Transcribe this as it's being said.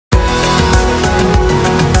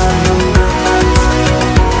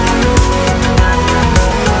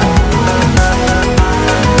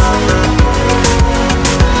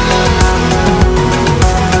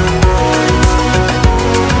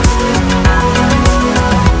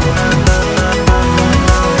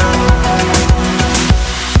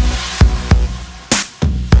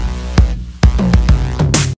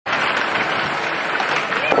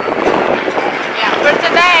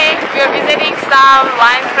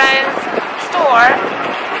Friends store,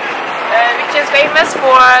 which is famous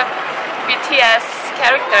for BTS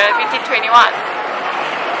character BT21.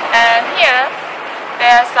 And here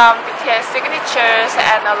there are some BTS signatures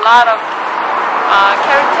and a lot of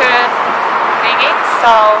character thingies. So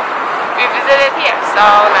we visited here. So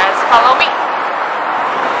let's follow me.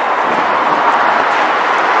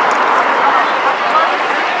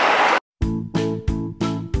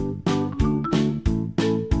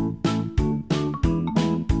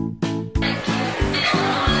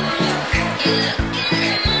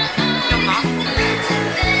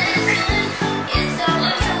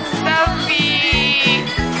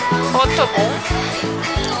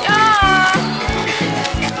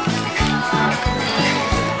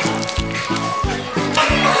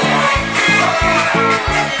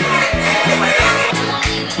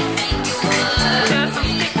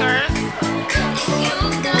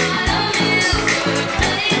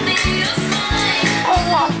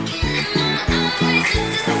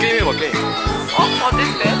 게임. What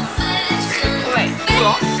is this? Play. 뭐야?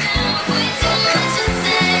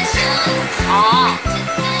 아.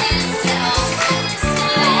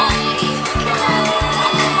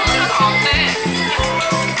 안 돼.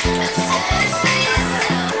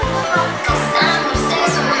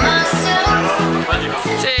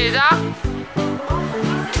 시작.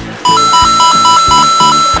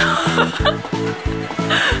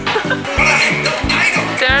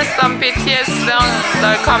 There's some BTS songs that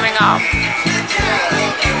are coming up,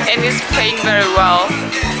 and it's playing very well.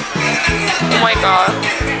 Oh my god.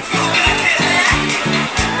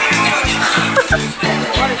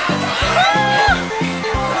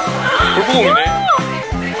 골프공이네.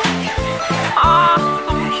 아,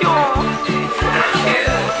 너무 귀여워.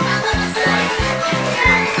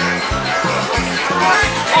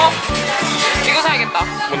 이거 사야겠다.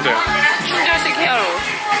 뭔데? 충전식 헤어로.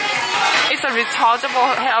 It's a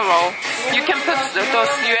rechargeable hair roll. You can put those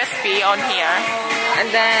USB on here, and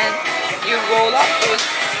then you roll up those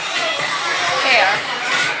hair,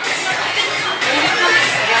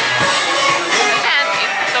 and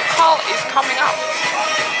the curl is coming up.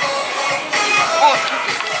 Oh,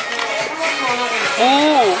 오,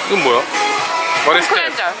 이건 뭐야? What is that?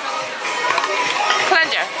 cleanser.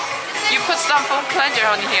 Cleanser. You put some foam cleanser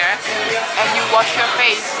on here, and you wash your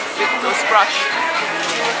face with those brush.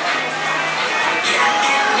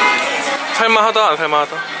 살만하다, 안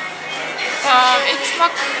살만하다? It's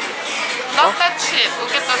not that cheap.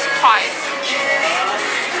 Look at this price.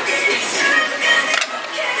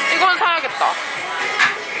 이건 사야겠다.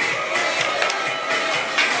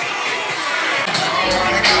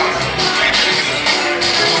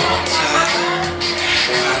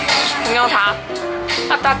 동영상.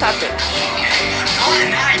 따뜻하게.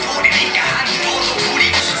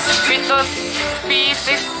 Windows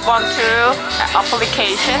B612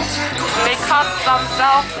 application. They cut some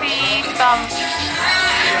selfie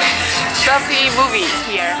movies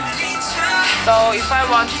here. So if I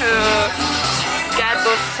want to get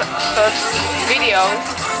those videos,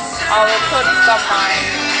 I will put my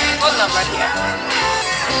phone number here.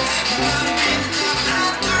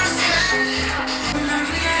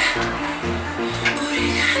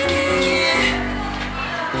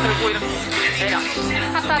 그리고 이렇게 내려.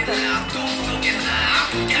 핫하트.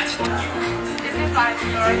 This is my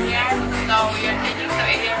store here, so we are taking some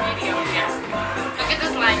Asian video here. Look at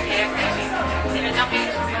this line here,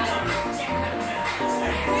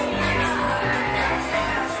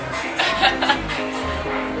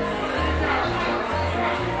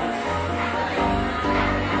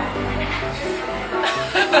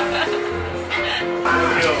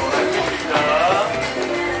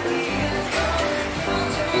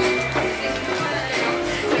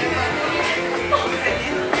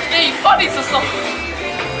 이빨이 있었어.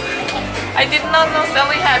 I did not know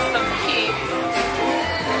Sally has some teeth.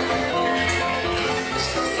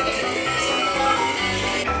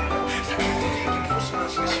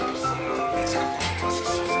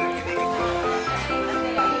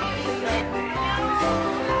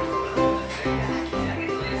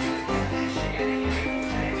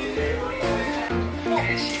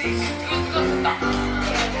 이거 된다.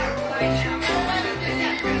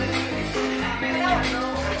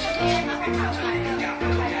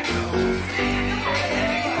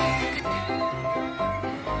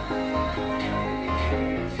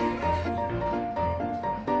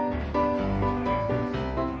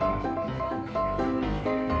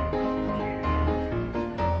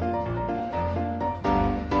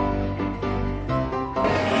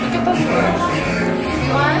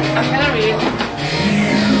 I'm gonna read.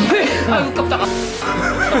 아유 깜짝아.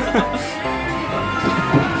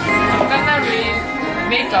 I'm gonna read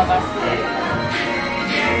makeup.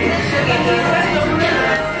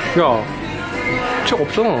 야, 책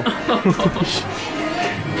없잖아.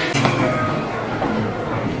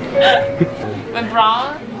 When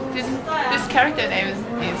Brown, this character name is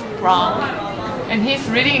Brown, and he's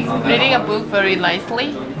reading a book very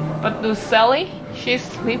nicely. But to Sally, she's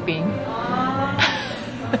sleeping.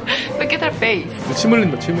 Look at her face. 침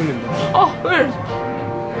흘린다, 침 흘린다. Oh, where?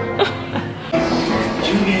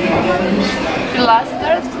 The last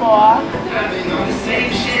third floor,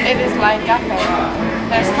 it is like cafe.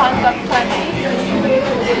 There's tons of plenty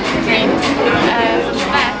drinks and some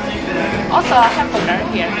snacks. Also a hamburger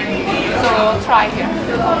here. So we'll try here.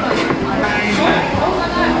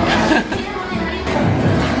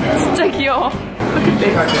 진짜 귀여워. Look at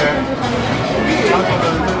this.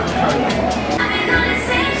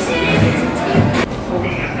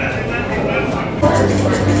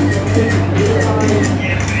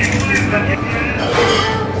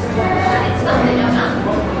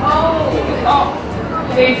 Oh,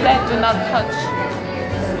 they said do not touch,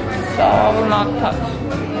 so I will not touch.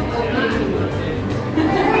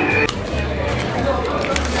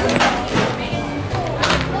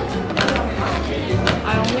 I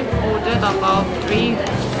only ordered about 3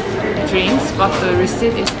 drinks, but the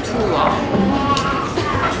receipt is too long.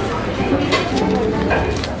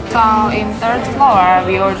 So in third floor,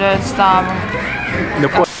 we ordered some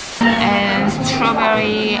and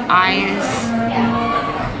strawberry ice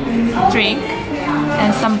drink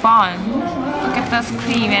and some bun. Look at this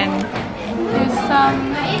cream and there's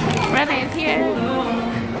some bread in here.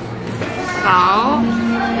 So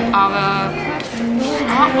our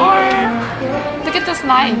or look at this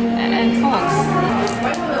knife and forks.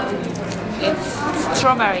 It's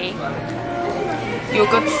strawberry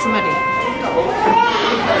yogurt smoothie.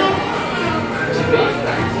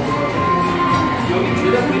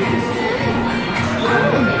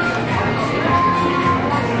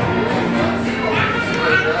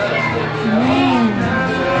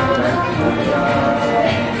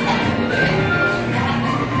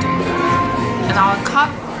 And our cup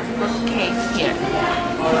was cakes here.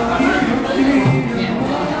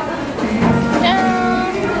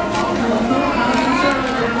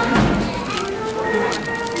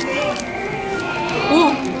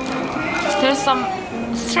 Ooh, there's some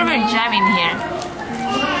strawberry jam in here.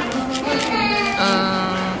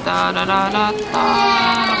 Da da da da da.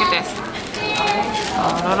 Look at this. Da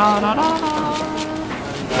da da da da.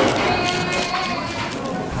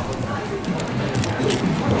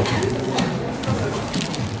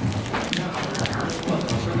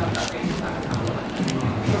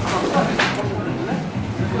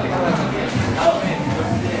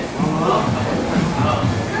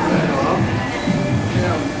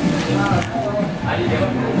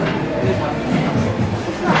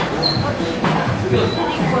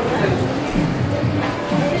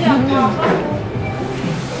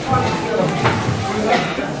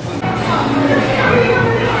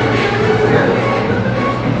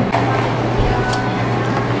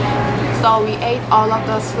 So we ate all of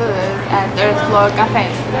those foods at third floor cafe.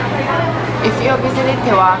 If you visit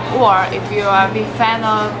Itaewon or if you are a big fan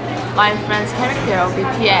of LINE FRIENDS character of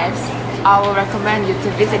BTS, I will recommend you to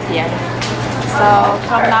visit here. So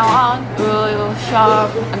from now on, we will show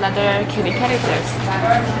another cutie characters.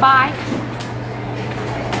 Bye!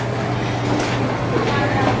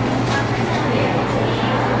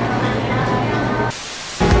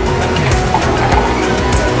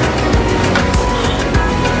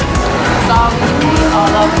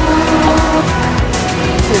 All of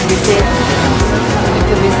to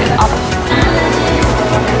visit up.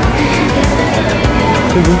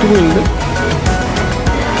 눈 뜨고 있는데?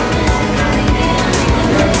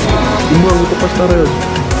 임무하고 똑같이 따라야지.